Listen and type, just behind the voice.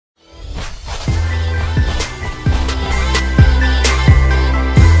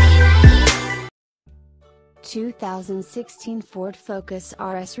2016 Ford Focus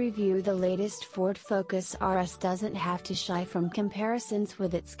RS review. The latest Ford Focus RS doesn't have to shy from comparisons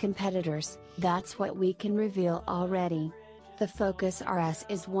with its competitors, that's what we can reveal already. The Focus RS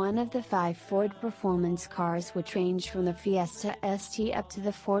is one of the 5 Ford performance cars which range from the Fiesta ST up to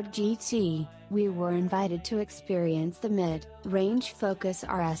the Ford GT. We were invited to experience the mid-range Focus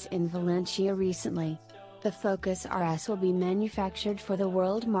RS in Valencia recently. The Focus RS will be manufactured for the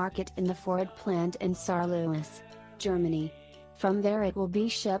world market in the Ford plant in Saarlouis, Germany. From there it will be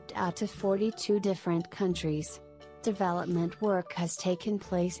shipped out to 42 different countries. Development work has taken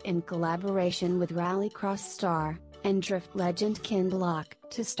place in collaboration with rallycross star and drift legend Ken Block.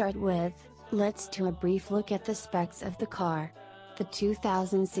 To start with, let's do a brief look at the specs of the car. The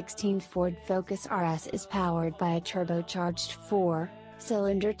 2016 Ford Focus RS is powered by a turbocharged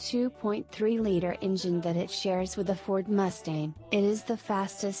 4-cylinder 2.3-liter engine that it shares with the Ford Mustang. It is the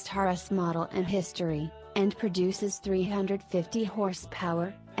fastest RS model in history, and produces 350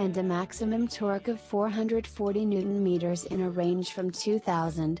 horsepower, and a maximum torque of 440 Nm in a range from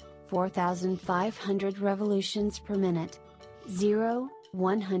 4,500 revolutions per minute.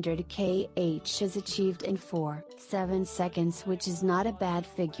 0-100 kh is achieved in 4.7 seconds, which is not a bad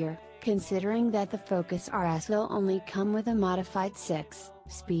figure, considering that the Focus RS will only come with a modified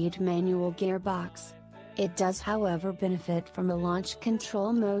 6-speed manual gearbox. It does however benefit from a launch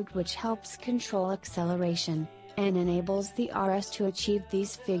control mode which helps control acceleration, and enables the RS to achieve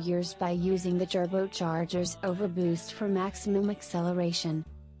these figures by using the turbocharger's overboost for maximum acceleration.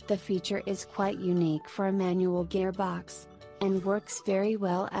 The feature is quite unique for a manual gearbox, and works very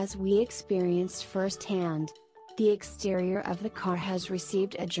well as we experienced firsthand. The exterior of the car has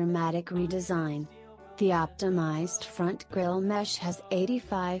received a dramatic redesign. The optimized front grille mesh has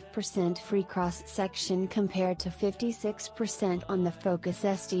 85% free cross-section compared to 56% on the Focus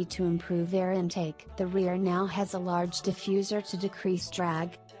ST to improve air intake. The rear now has a large diffuser to decrease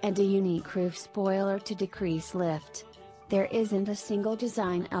drag, and a unique roof spoiler to decrease lift. There isn't a single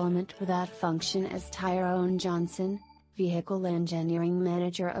design element without function, as Tyrone Johnson, vehicle engineering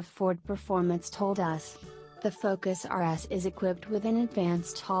manager of Ford Performance, told us. The Focus RS is equipped with an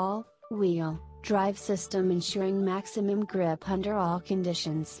advanced all-wheel drive system ensuring maximum grip under all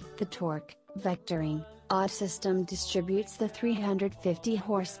conditions. The torque vectoring system distributes the 350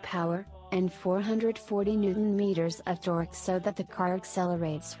 horsepower and 440 Nm of torque so that the car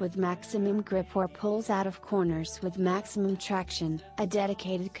accelerates with maximum grip or pulls out of corners with maximum traction. A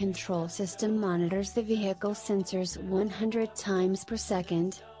dedicated control system monitors the vehicle sensors 100 times per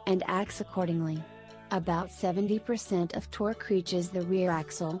second, and acts accordingly. About 70% of torque reaches the rear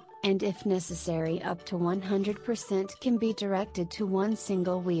axle, and if necessary up to 100% can be directed to one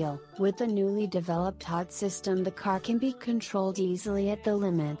single wheel. With the newly developed system, the car can be controlled easily at the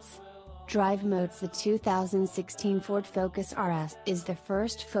limits. Drive modes. The 2016 Ford Focus RS is the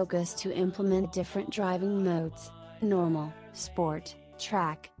first Focus to implement different driving modes: normal, sport,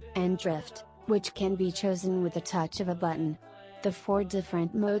 track, and drift, which can be chosen with the touch of a button. The 4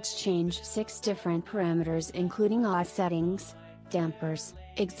 different modes change 6 different parameters including odd settings, dampers,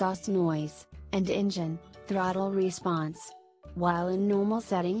 exhaust noise, and engine throttle response. While in normal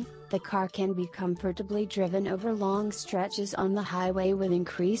setting, the car can be comfortably driven over long stretches on the highway with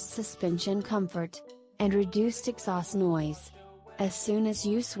increased suspension comfort and reduced exhaust noise. As soon as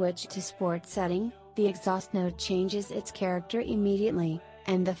you switch to sport setting, the exhaust note changes its character immediately,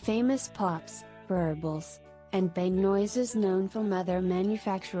 and the famous pops, burbles, and bang noises known from other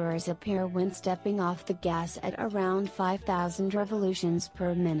manufacturers appear when stepping off the gas at around 5,000 revolutions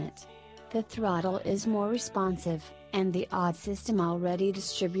per minute. The throttle is more responsive, and the odd system already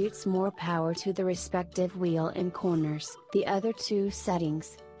distributes more power to the respective wheel in corners. The other 2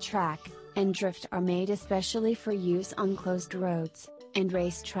 settings, track and drift, are made especially for use on closed roads and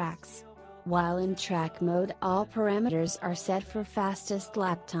race tracks. While in track mode, all parameters are set for fastest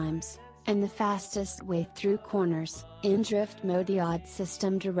lap times and the fastest way through corners. In drift mode, the odd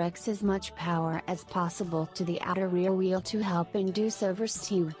system directs as much power as possible to the outer rear wheel to help induce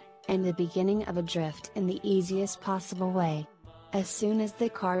oversteer and the beginning of a drift in the easiest possible way. As soon as the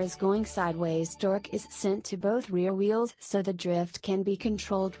car is going sideways, torque is sent to both rear wheels so the drift can be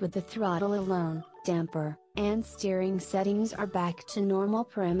controlled with the throttle alone. Damper and steering settings are back to normal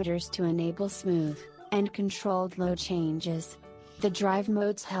parameters to enable smooth and controlled load changes. The drive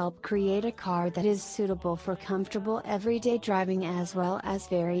modes help create a car that is suitable for comfortable everyday driving as well as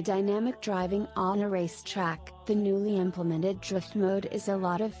very dynamic driving on a racetrack. The newly implemented drift mode is a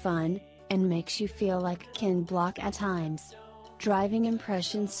lot of fun, and makes you feel like Ken Block at times. Driving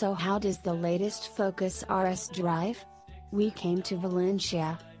impressions. So how does the latest Focus RS drive? We came to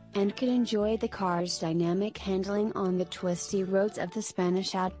Valencia, and could enjoy the car's dynamic handling on the twisty roads of the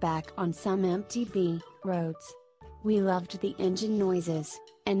Spanish Outback on some empty B roads. We loved the engine noises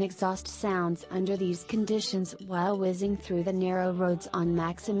and exhaust sounds under these conditions while whizzing through the narrow roads on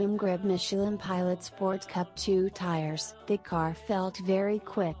maximum grip Michelin Pilot Sport Cup 2 tires. The car felt very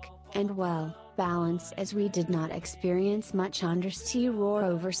quick and well balanced as we did not experience much understeer or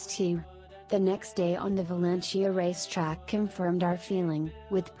oversteer. The next day on the Valencia racetrack confirmed our feeling.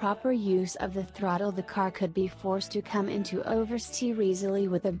 With proper use of the throttle, the car could be forced to come into oversteer easily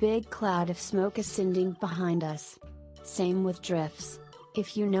with a big cloud of smoke ascending behind us. Same with drifts.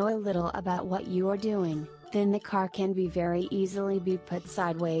 If you know a little about what you are doing, then the car can be very easily be put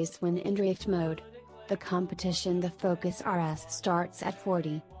sideways when in drift mode. The competition, the Focus RS, starts at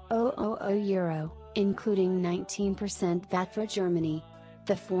 €40,000, including 19% VAT for Germany.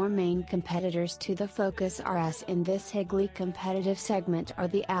 The four main competitors to the Focus RS in this highly competitive segment are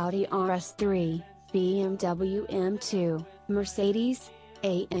the Audi RS3, BMW M2, Mercedes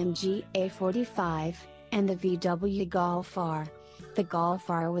AMG A45, and the VW Golf R. The Golf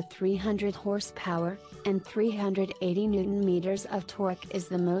R with 300 horsepower and 380 Nm of torque is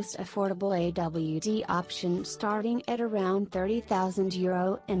the most affordable AWD option, starting at around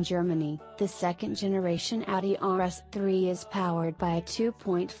 €30,000 in Germany. The second generation Audi RS3 is powered by a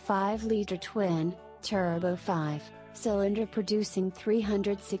 2.5-liter twin-turbo 5-cylinder producing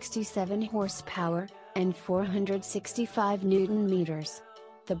 367 horsepower and 465 Nm.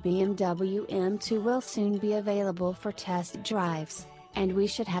 The BMW M2 will soon be available for test drives, and we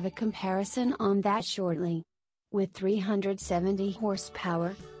should have a comparison on that shortly. With 370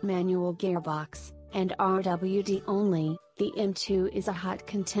 horsepower, manual gearbox, and RWD only, the M2 is a hot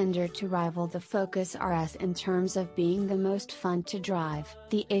contender to rival the Focus RS in terms of being the most fun to drive.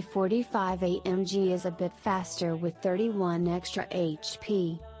 The A45 AMG is a bit faster with 31 extra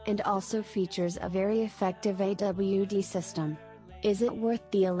HP, and also features a very effective AWD system. Is it worth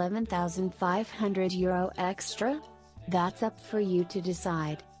the €11,500 extra? That's up for you to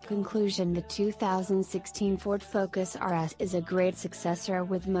decide. Conclusion: the 2016 Ford Focus RS is a great successor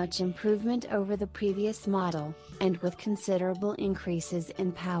with much improvement over the previous model, and with considerable increases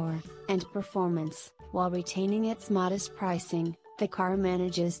in power and performance, while retaining its modest pricing. The car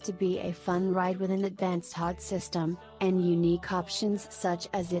manages to be a fun ride with an advanced HUD system, and unique options such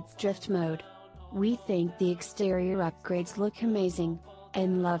as its drift mode. We think the exterior upgrades look amazing,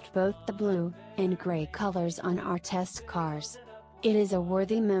 and loved both the blue and gray colors on our test cars. It is a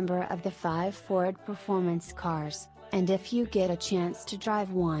worthy member of the 5 Ford performance cars, and if you get a chance to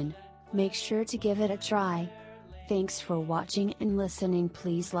drive one, make sure to give it a try. Thanks for watching and listening.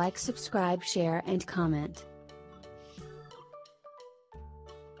 Please like, subscribe, share and comment.